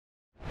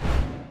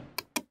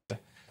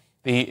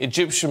the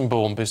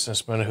Egyptian-born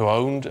businessman who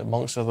owned,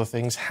 amongst other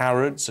things,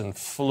 Harrods and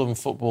Fulham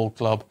Football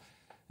Club,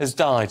 has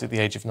died at the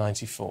age of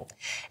 94.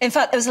 In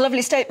fact, there was a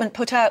lovely statement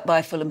put out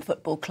by Fulham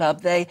Football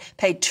Club. They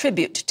paid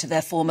tribute to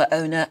their former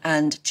owner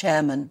and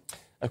chairman.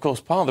 Of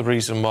course, part of the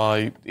reason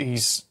why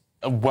he's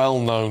a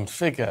well-known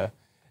figure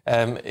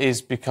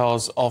is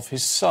because of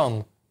his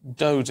son,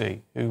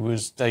 Dodi, who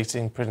was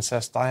dating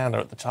Princess Diana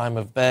at the time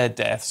of their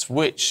deaths,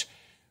 which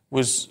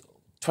was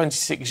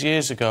 26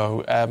 years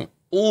ago,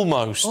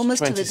 almost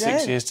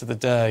 26 years to the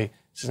day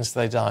since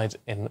they died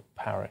in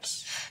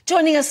Paris.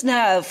 Joining us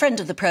now, friend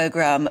of the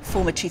programme,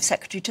 former Chief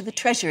Secretary to the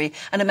Treasury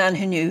and a man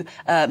who knew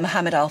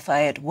Mohammed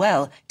Al-Fayed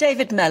well,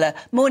 David Mellor.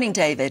 Morning,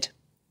 David.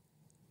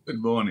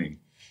 Good morning.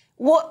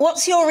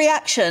 What's your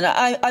reaction?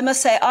 I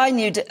must say, I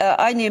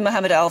knew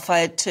Mohammed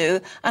Al-Fayed too,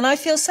 and I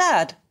feel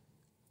sad.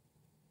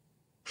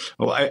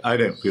 Well, I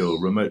don't feel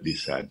remotely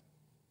sad.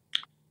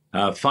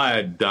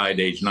 Fayed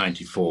died aged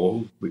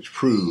 94, which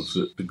proves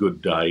that the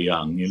good die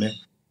young, you know.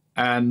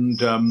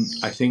 And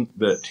I think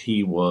that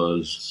he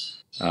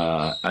was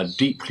a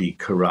deeply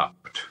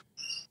corrupt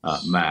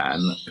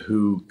man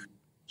who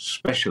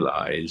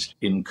specialised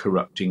in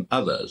corrupting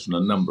others, and a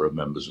number of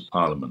members of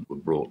Parliament were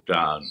brought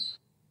down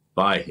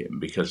by him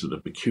because of the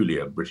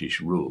peculiar British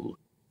rule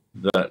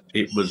that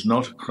it was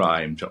not a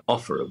crime to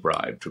offer a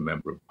bribe to a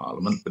Member of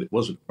Parliament, but it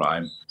was a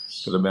crime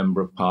for the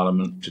Member of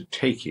Parliament to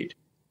take it.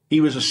 He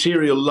was a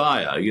serial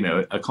liar, you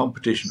know, a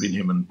competition between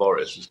him and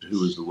Boris as to who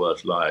was the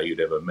worst liar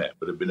you'd ever met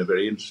would have been a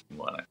very interesting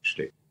one,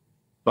 actually.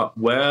 But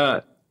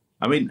let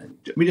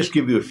me just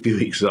give you a few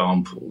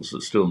examples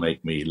that still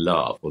make me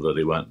laugh, although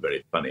they weren't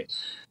very funny.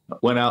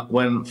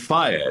 When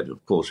Fayed,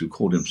 of course, who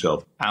called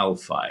himself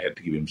Al-Fayed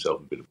to give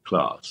himself a bit of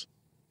class,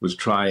 was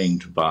trying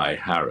to buy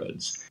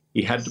Harrods,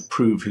 he had to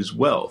prove his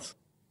wealth.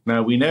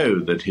 Now, we know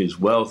that his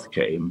wealth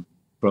came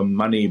from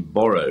money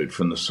borrowed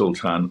from the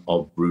Sultan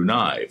of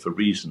Brunei for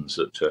reasons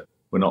that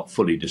were not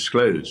fully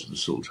disclosed to the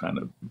Sultan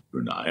of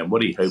Brunei. And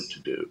what he hoped to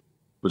do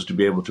was to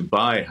be able to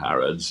buy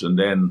Harrods and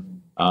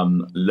then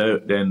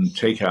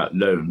take out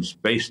loans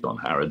based on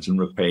Harrods and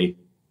repay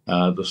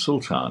the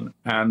Sultan.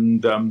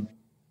 And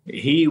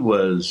he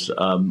was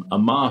a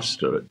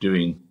master at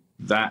doing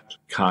that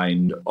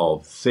kind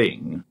of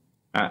thing.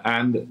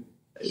 And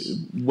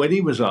when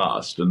he was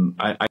asked, and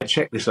I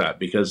checked this out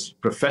because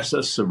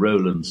Professor Sir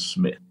Rowland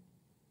Smith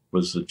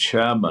was the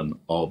chairman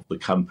of the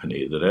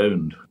company that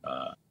owned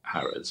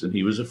Harrods, and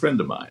he was a friend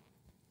of mine.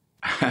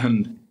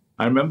 And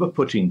I remember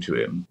putting to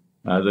him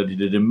that it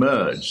had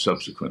emerged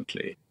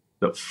subsequently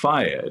that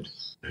Fayed,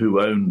 who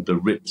owned the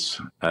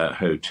Ritz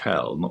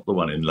Hotel, not the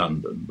one in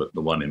London, but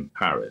the one in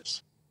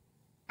Paris,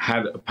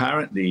 had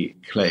apparently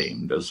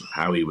claimed, as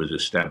how he was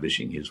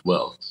establishing his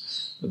wealth,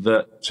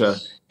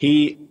 that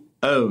he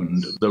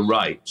owned the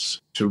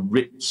rights to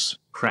Ritz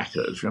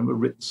crackers. Remember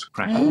Ritz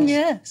crackers?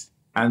 Yes.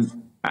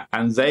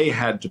 And they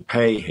had to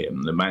pay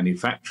him, the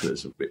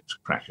manufacturers of Ritz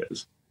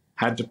crackers,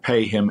 had to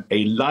pay him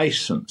a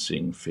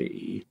licensing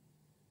fee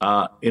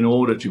in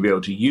order to be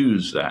able to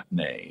use that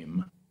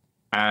name.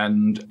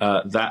 And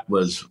that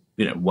was,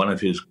 you know, one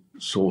of his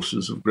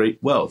sources of great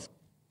wealth.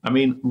 I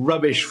mean,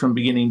 rubbish from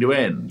beginning to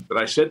end. But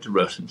I said to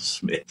Rowland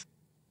Smith,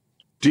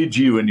 did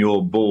you and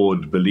your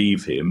board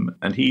believe him?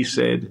 And he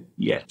said,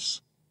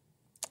 yes.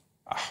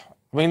 I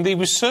mean, he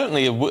was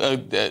certainly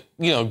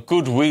a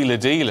good wheeler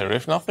dealer,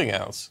 if nothing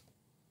else.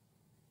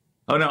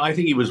 Oh, no, I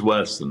think he was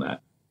worse than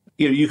that.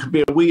 You know, you could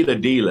be a wheeler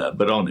dealer,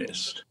 but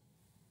honest.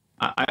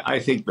 I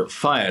think that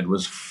Fayed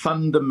was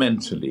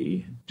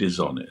fundamentally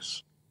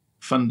dishonest.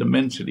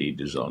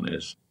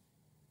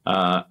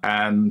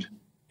 And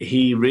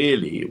he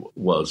really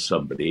was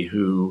somebody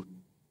who,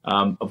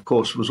 of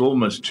course, was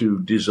almost too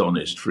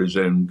dishonest for his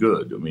own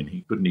good. I mean,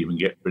 he couldn't even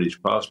get a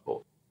British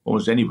passport.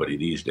 Almost anybody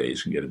these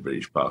days can get a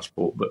British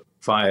passport, but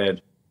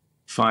Fayed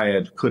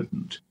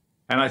couldn't.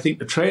 And I think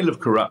the trail of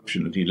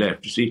corruption that he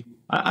left, you see,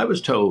 I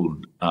was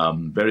told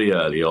very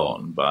early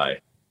on by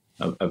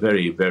a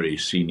very, very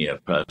senior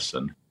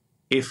person,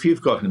 if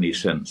you've got any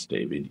sense,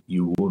 David,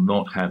 you will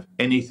not have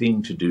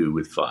anything to do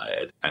with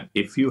Fayed. And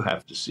if you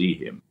have to see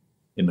him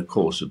in the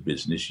course of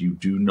business, you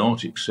do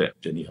not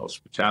accept any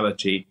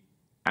hospitality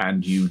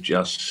and you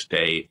just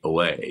stay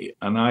away.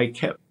 And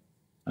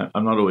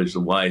I'm not always the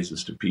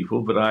wisest of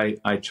people, but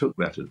I took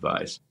that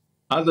advice.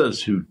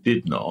 Others who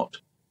did not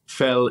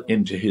fell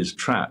into his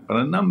trap. And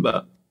a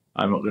number,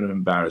 I'm not going to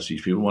embarrass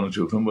these people, one or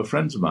two of them were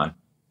friends of mine.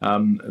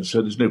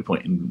 So there's no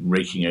point in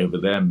raking over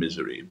their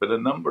misery. But a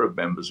number of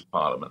members of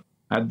Parliament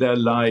had their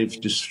lives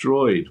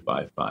destroyed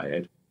by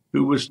Fayed,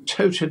 who was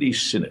totally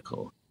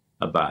cynical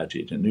about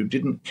it and who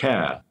didn't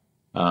care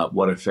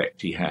what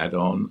effect he had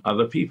on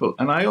other people.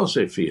 And I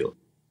also feel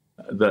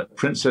that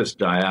Princess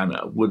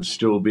Diana would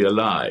still be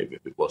alive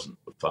if it wasn't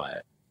for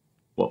Fayed.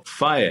 What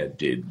Fayed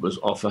did was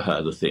offer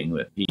her the thing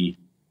that he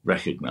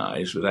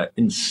recognized with that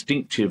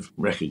instinctive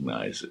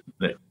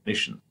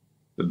recognition.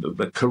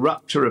 The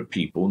corrupter of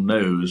people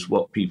knows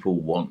what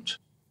people want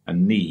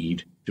and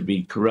need to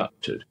be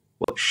corrupted.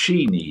 What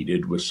she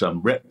needed was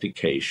some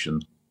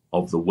replication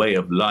of the way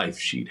of life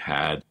she'd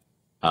had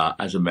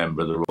as a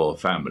member of the royal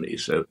family.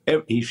 So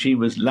she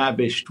was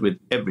lavished with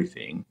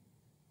everything,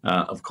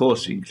 of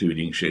course,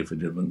 including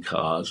chauffeur-driven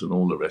cars and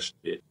all the rest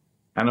of it.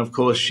 And of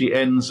course, she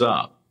ends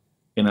up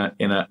in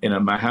a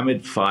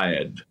Mohammed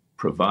Fayed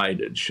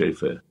provided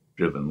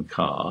chauffeur-driven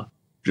car,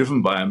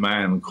 driven by a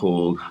man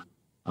called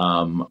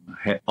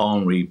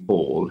Henri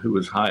Paul, who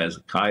was high as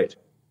a kite,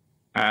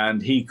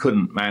 and he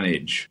couldn't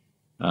manage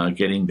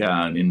getting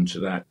down into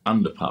that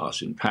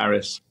underpass in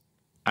Paris.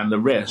 And the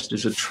rest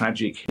is a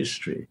tragic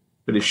history.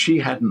 But if she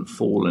hadn't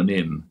fallen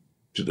in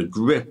to the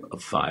grip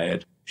of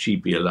Fayed,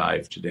 she'd be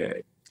alive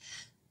today.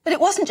 But it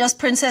wasn't just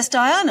Princess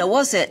Diana,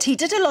 was it? He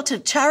did a lot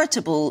of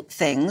charitable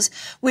things,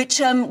 which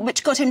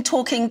got him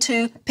talking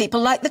to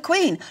people like the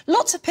Queen.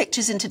 Lots of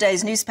pictures in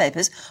today's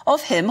newspapers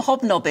of him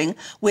hobnobbing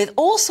with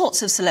all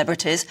sorts of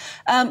celebrities,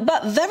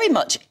 but very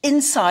much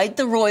inside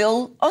the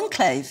royal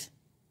enclave.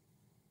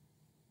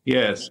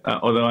 Yes,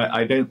 although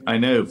I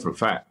know for a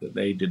fact that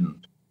they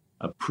didn't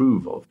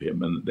approve of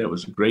him, and there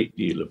was a great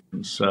deal of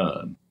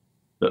concern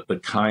that the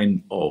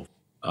kind of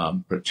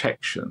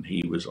protection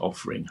he was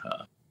offering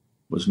her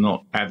was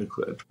not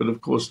adequate. But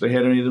of course, they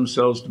had only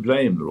themselves to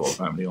blame, the royal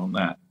family, on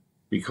that,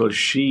 because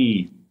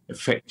she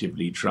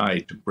effectively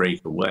tried to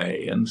break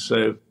away. And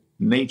so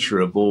nature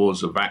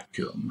abhors a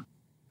vacuum,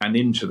 and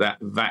into that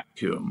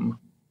vacuum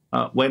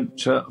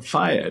went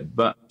Fayed,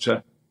 but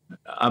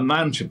a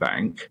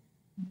mountebank,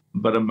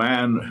 but a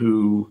man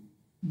who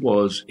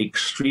was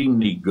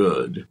extremely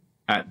good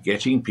at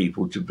getting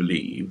people to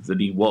believe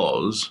that he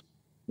was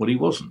what he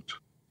wasn't.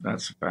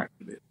 That's the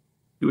fact of it.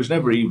 He was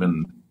never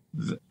even,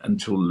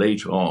 until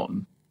later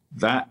on,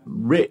 that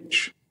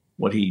rich.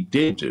 What he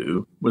did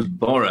do was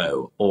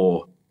borrow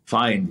or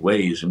find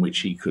ways in which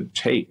he could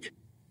take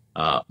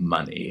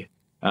money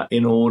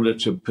in order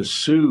to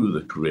pursue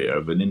the career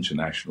of an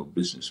international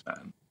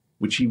businessman,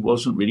 which he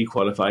wasn't really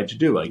qualified to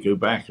do. I go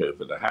back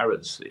over the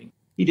Harrods thing.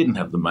 He didn't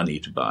have the money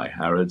to buy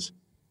Harrods.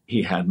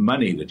 He had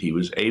money that he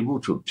was able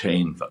to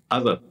obtain for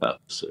other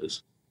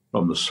purposes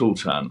from the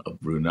Sultan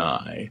of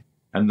Brunei,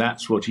 and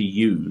that's what he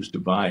used to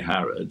buy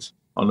Harrods,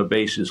 on the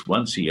basis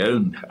once he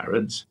owned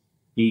Harrods,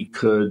 he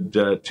could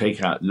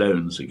take out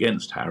loans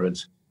against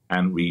Harrods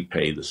and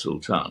repay the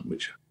Sultan,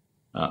 which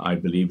I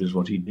believe is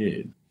what he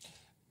did.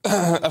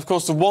 Of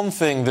course, the one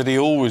thing that he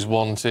always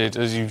wanted,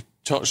 as you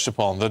touched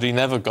upon, that he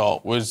never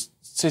got was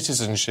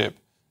citizenship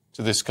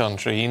to this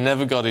country. He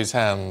never got his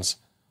hands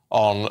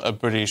on a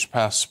British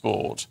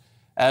passport.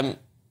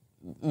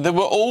 There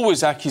were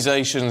always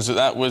accusations that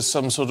that was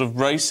some sort of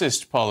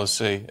racist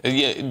policy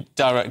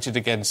directed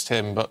against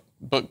him,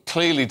 but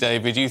clearly,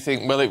 David, you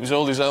think, well, it was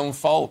all his own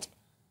fault.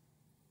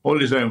 All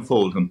his own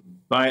fault. And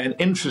by an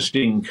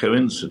interesting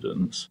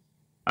coincidence,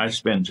 I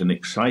spent an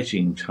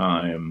exciting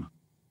time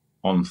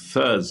on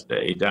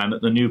Thursday down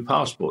at the new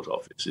passport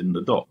office in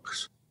the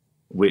docks,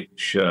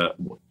 which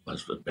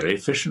was very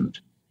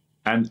efficient.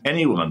 And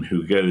anyone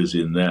who goes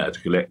in there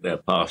to collect their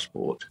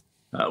passport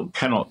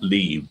cannot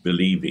leave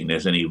believing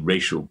there's any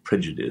racial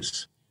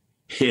prejudice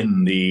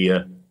in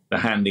the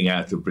handing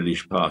out of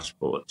British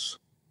passports,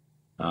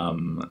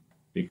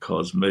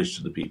 because most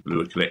of the people who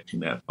were collecting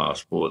their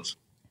passports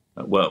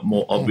were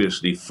more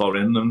obviously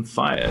foreign than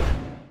Fayed.